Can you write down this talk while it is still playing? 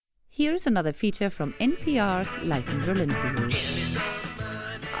Here's another feature from NPR's Life in Berlin series.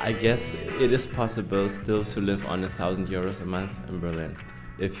 I guess it is possible still to live on 1,000 euros a month in Berlin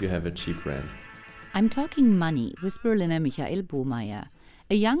if you have a cheap rent. I'm talking money with Berliner Michael Bohmeyer,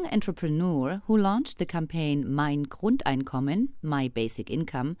 a young entrepreneur who launched the campaign Mein Grundeinkommen, My Basic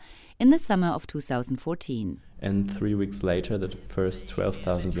Income, in the summer of 2014. And 3 weeks later, the first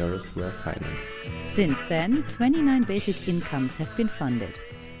 12,000 euros were financed. Since then, 29 basic incomes have been funded.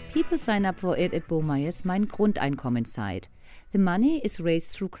 People sign up for it at Bohmeyer's Mein Grundeinkommen site. The money is raised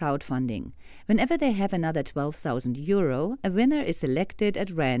through crowdfunding. Whenever they have another 12,000 euro, a winner is selected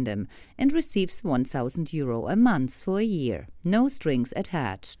at random and receives 1,000 euro a month for a year. No strings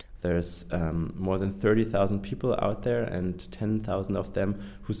attached. There's more than 30,000 people out there and 10,000 of them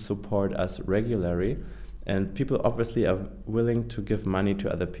who support us regularly. And people obviously are willing to give money to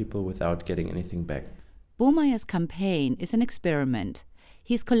other people without getting anything back. Bohmeyer's campaign is an experiment.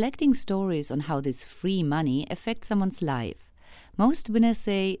 He's collecting stories on how this free money affects someone's life. Most winners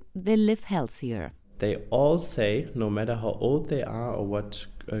say they live healthier. They all say, no matter how old they are or what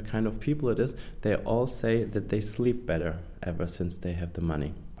kind of people it is, they all say that they sleep better ever since they have the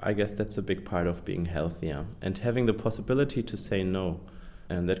money. I guess that's a big part of being healthier and having the possibility to say no.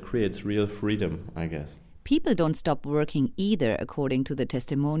 And that creates real freedom, I guess. People don't stop working either, according to the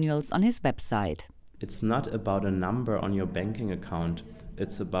testimonials on his website. It's not about a number on your banking account.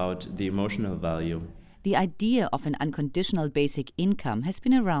 It's about the emotional value. The idea of an unconditional basic income has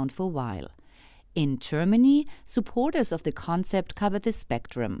been around for a while. In Germany, supporters of the concept cover the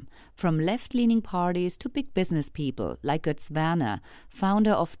spectrum, from left-leaning parties to big business people like Götz Werner,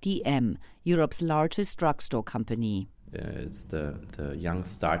 founder of DM, Europe's largest drugstore company. It's the young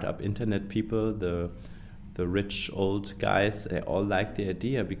startup internet people, the rich old guys. They all like the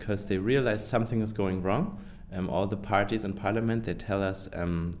idea because they realize something is going wrong. All the parties in parliament, they tell us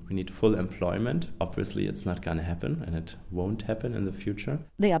we need full employment. Obviously, it's not going to happen, and it won't happen in the future.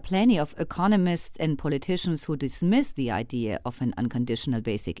 There are plenty of economists and politicians who dismiss the idea of an unconditional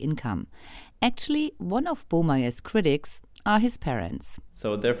basic income. Actually, one of Bohmeyer's critics are his parents.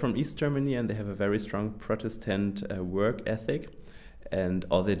 So they're from East Germany, and they have a very strong Protestant work ethic. And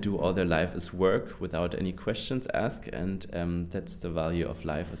all they do all their life is work without any questions asked, and that's the value of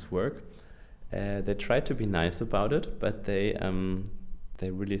life is work. They try to be nice about it, but they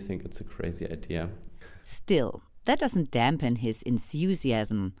really think it's a crazy idea. Still, that doesn't dampen his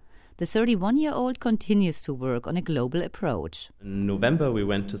enthusiasm. The 31-year-old continues to work on a global approach. In November, we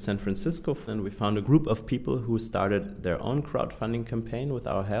went to San Francisco and we found a group of people who started their own crowdfunding campaign with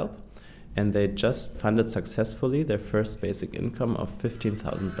our help. And they just funded successfully their first basic income of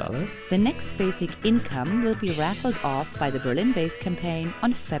 $15,000. The next basic income will be raffled off by the Berlin-based campaign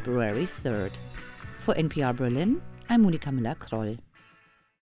on February 3rd. For NPR Berlin, I'm Monika Müller-Kroll.